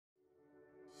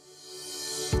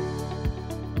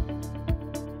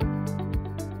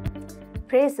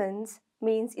Presence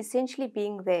means essentially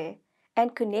being there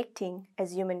and connecting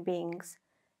as human beings.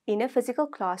 In a physical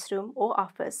classroom or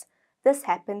office, this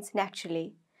happens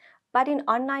naturally. But in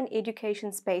online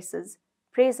education spaces,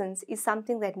 presence is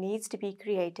something that needs to be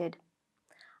created.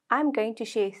 I'm going to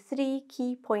share 3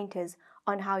 key pointers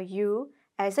on how you,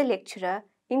 as a lecturer,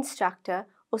 instructor,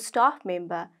 or staff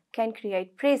member, can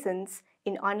create presence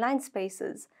in online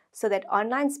spaces so that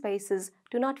online spaces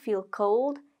do not feel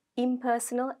cold,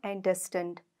 impersonal, and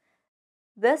distant.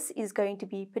 This is going to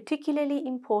be particularly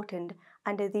important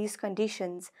under these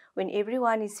conditions when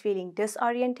everyone is feeling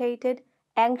disorientated,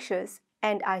 anxious,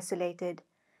 and isolated.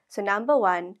 So number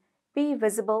 1, be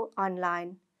visible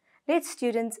online. Let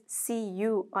students see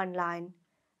you online.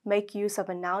 Make use of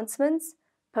announcements,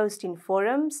 post in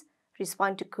forums,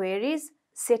 respond to queries,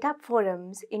 set up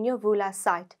forums in your Vula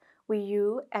site where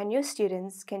you and your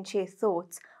students can share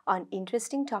thoughts on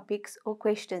interesting topics or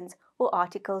questions or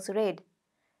articles read.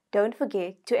 Don't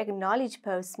forget to acknowledge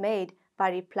posts made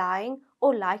by replying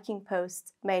or liking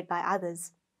posts made by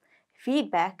others.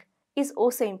 Feedback is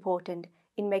also important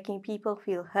in making people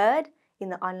feel heard in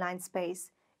the online space.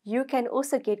 You can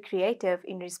also get creative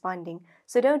in responding,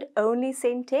 so don't only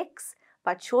send texts,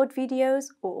 but short videos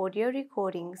or audio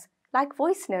recordings like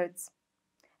voice notes.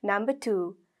 Number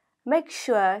 2, make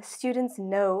sure students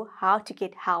know how to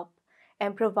get help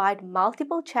and provide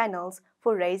multiple channels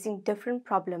for raising different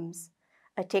problems.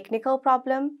 A technical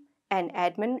problem, an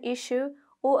admin issue,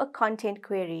 or a content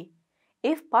query.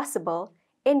 If possible,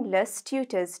 enlist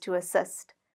tutors to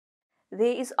assist.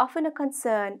 There is often a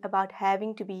concern about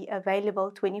having to be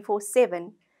available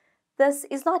 24/7. This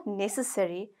is not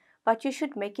necessary, but you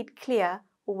should make it clear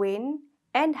when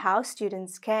and how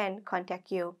students can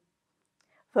contact you.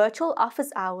 Virtual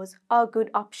office hours are a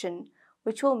good option,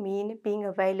 which will mean being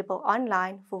available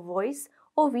online for voice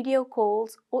or video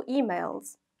calls or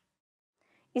emails.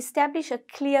 Establish a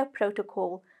clear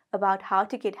protocol about how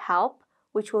to get help,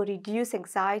 which will reduce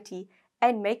anxiety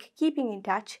and make keeping in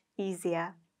touch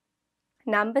easier.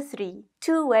 Number 3,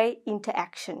 two-way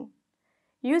interaction.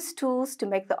 Use tools to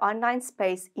make the online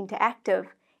space interactive,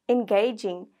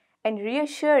 engaging, and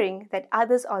reassuring that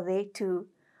others are there too.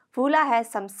 Vula has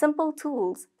some simple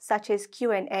tools such as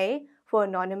Q&A for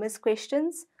anonymous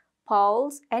questions,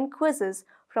 polls, and quizzes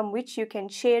from which you can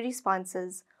share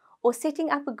responses, or setting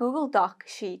up a Google Doc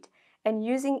sheet and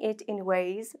using it in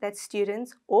ways that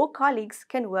students or colleagues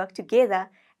can work together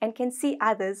and can see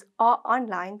others are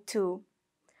online too.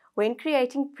 When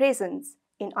creating presence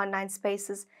in online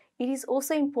spaces, it is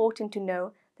also important to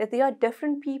know that there are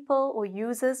different people or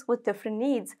users with different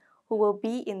needs who will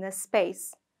be in this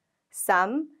space.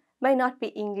 Some may not be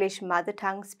English mother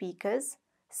tongue speakers,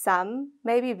 some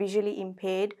may be visually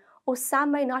impaired, or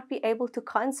some may not be able to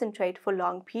concentrate for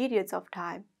long periods of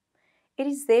time. It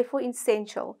is therefore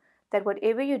essential that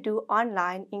whatever you do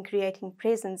online in creating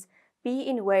presence be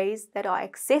in ways that are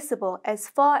accessible as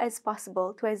far as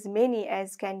possible to as many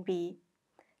as can be.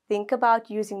 Think about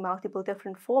using multiple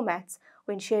different formats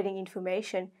when sharing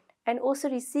information and also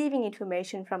receiving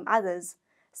information from others,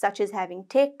 such as having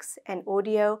text and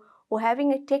audio or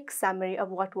having a text summary of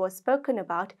what was spoken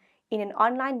about in an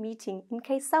online meeting in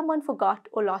case someone forgot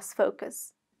or lost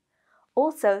focus.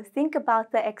 Also, think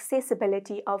about the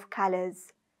accessibility of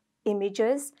colors,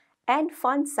 images, and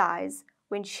font size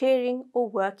when sharing or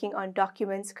working on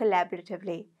documents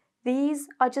collaboratively. These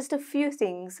are just a few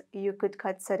things you could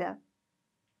consider.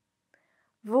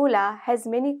 Vula has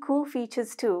many cool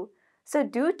features too, so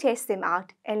do test them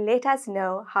out and let us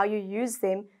know how you use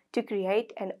them to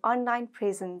create an online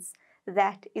presence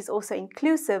that is also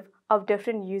inclusive of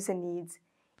different user needs.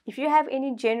 If you have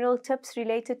any general tips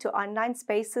related to online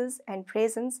spaces and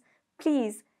presence,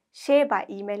 please share by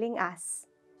emailing us.